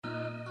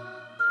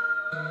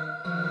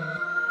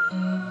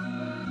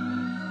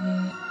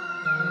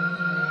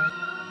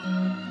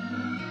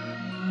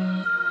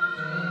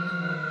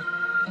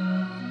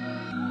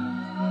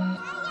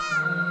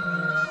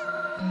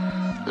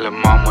Lil'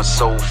 mama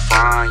so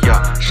fine,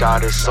 yeah.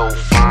 Shot it so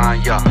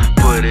fine, yeah.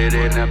 Put it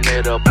in the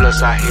middle,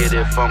 plus I hit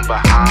it from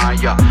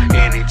behind, yeah.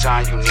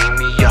 Anytime you need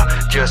me, yeah,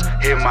 just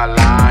hit my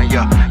line,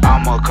 yeah.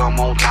 I'ma come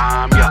on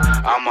time, yeah.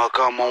 I'ma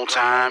come on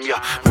time,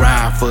 yeah.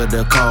 Ride for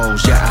the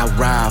cause, yeah. I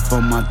ride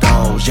for my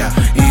dogs, yeah.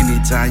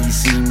 Anytime you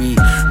see me,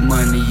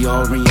 money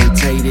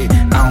orientated.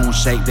 I don't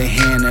shake their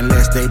hand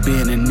unless they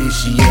been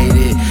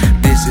initiated.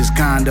 This is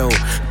condo,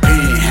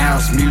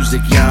 penthouse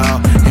music,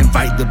 y'all.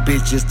 Invite the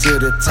bitches to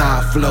the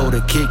top floor to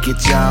kick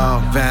it,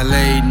 y'all.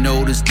 Valet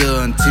noticed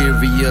the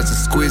interior's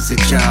exquisite,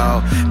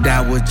 y'all.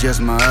 That was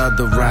just my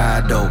other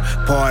ride, though.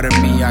 Pardon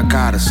me, I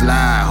gotta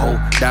slide, ho.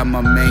 That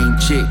my main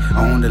chick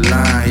on the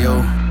line,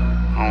 yo.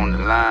 On the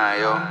line,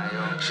 yo.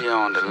 She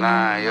on the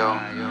line, yo.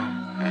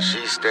 And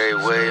she stay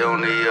way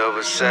on the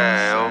other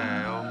side, yo.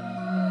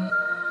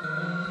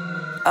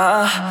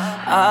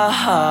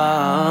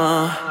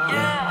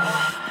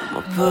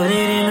 I'ma put it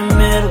in the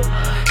middle.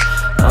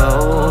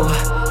 Oh,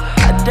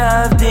 I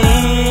dived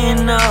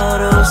in all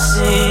those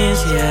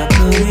sins. Yeah, I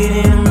put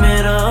it in the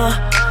middle.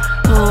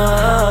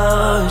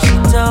 Oh, she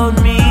told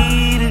me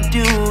to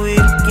do it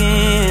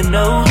again.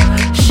 No,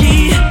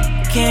 she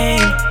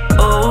came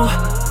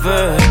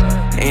over,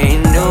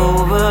 ain't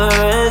over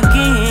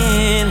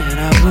again. And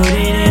I put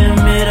it in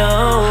the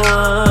middle.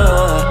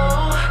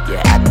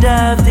 Yeah, I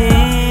dived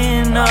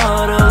in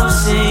all those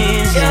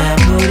sins. Yeah, I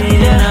put it in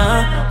the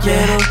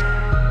middle.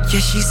 Yeah,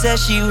 she said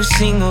she was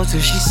single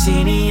till she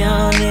seen a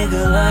young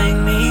nigga like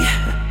me.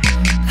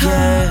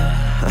 Yeah.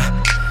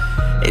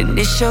 And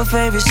it's your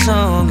favorite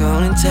song, go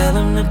and tell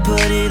him to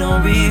put it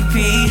on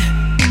repeat.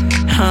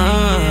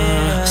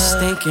 Just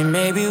thinking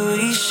maybe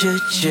we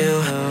should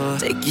chill.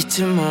 Take you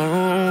to my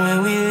room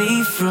when we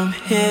leave from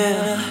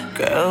here.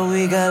 Girl,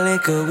 we got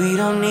liquor, we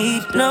don't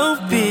need no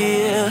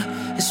beer.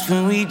 It's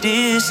when we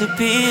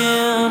disappear.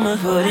 I'ma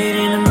put it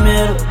in the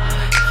middle.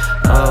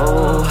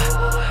 Oh,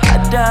 I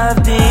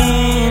dived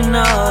in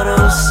all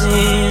those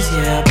sins.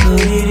 Yeah, I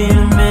put it in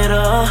the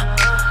middle.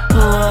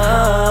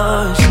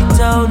 Oh, she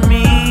told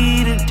me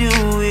to do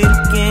it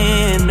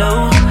again.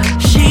 No,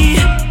 she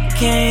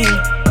came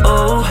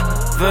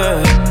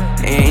over,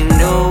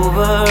 ain't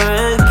over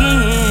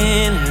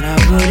again. And I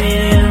put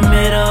it in the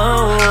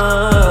middle.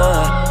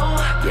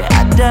 Yeah,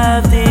 I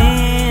dived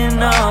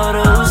in all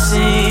those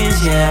sins.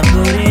 Yeah, I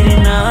put it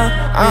in the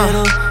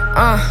middle.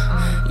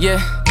 Yeah,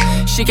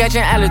 she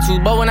catching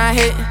attitude, but when I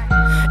hit,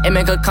 it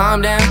make her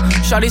calm down.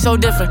 Shawty so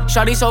different,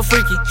 shawty so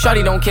freaky.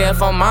 Shawty don't care if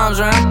her mom's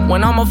around.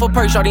 When I'm off a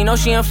perk, shawty know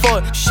she in for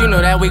it. She know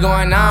that we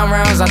going 9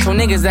 rounds. I told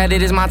niggas that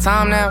it is my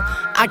time now.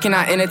 I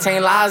cannot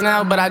entertain lies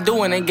now, but I do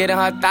when they get in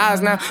her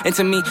thighs now.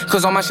 Into me,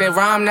 cause all my shit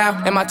rhyme now.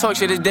 And my talk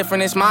shit is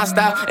different, it's my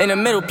style. In the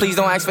middle, please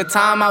don't ask for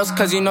timeouts,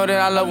 cause you know that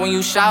I love when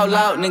you shout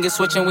loud. Niggas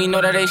switching, we know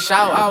that they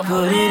shout out.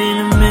 Put it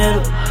in the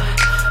middle.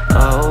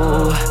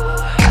 Oh,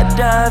 I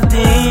dived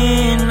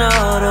in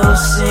all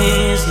those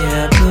sins.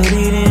 Yeah, I put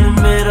it in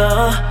the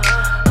middle.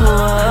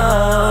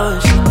 Oh,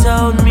 she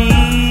told me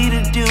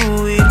to do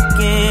it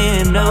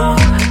again. No,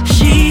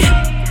 she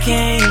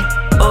came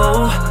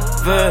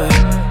over,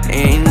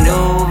 ain't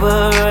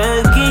over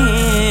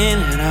again.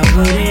 And I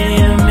put it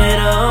in the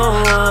middle.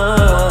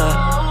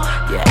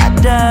 Yeah, I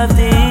dived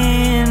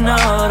in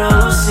all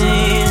those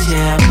sins.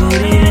 Yeah, I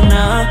put it in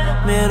the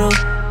middle.